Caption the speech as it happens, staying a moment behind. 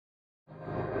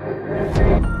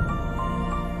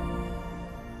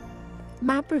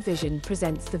MABRI.VISION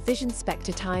presents the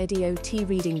VISION.SPECTOR TIRE DOT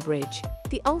reading bridge,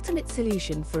 the ultimate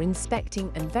solution for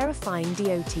inspecting and verifying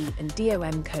DOT and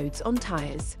DOM codes on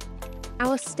tires.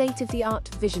 Our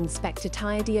state-of-the-art VISION.SPECTOR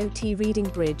TIRE DOT reading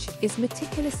bridge is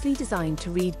meticulously designed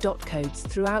to read dot codes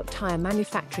throughout tire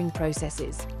manufacturing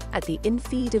processes, at the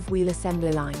in-feed of wheel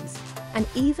assembly lines, and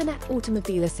even at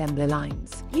automobile assembly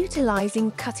lines.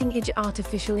 Utilizing cutting-edge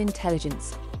artificial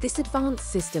intelligence, this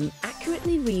advanced system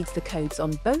accurately reads the codes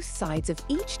on both sides of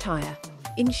each tire,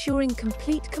 ensuring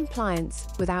complete compliance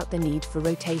without the need for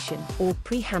rotation or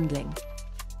pre-handling.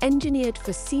 Engineered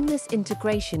for seamless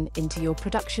integration into your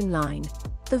production line,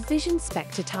 the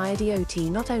VISION.SPECTOR TIRE DOT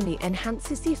not only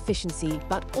enhances the efficiency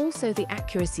but also the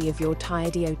accuracy of your tire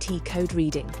DOT code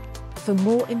reading. For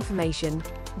more information,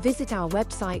 visit our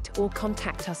website or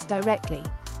contact us directly.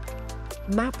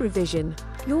 MABRI.VISION,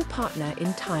 your partner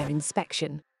in tire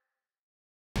inspection.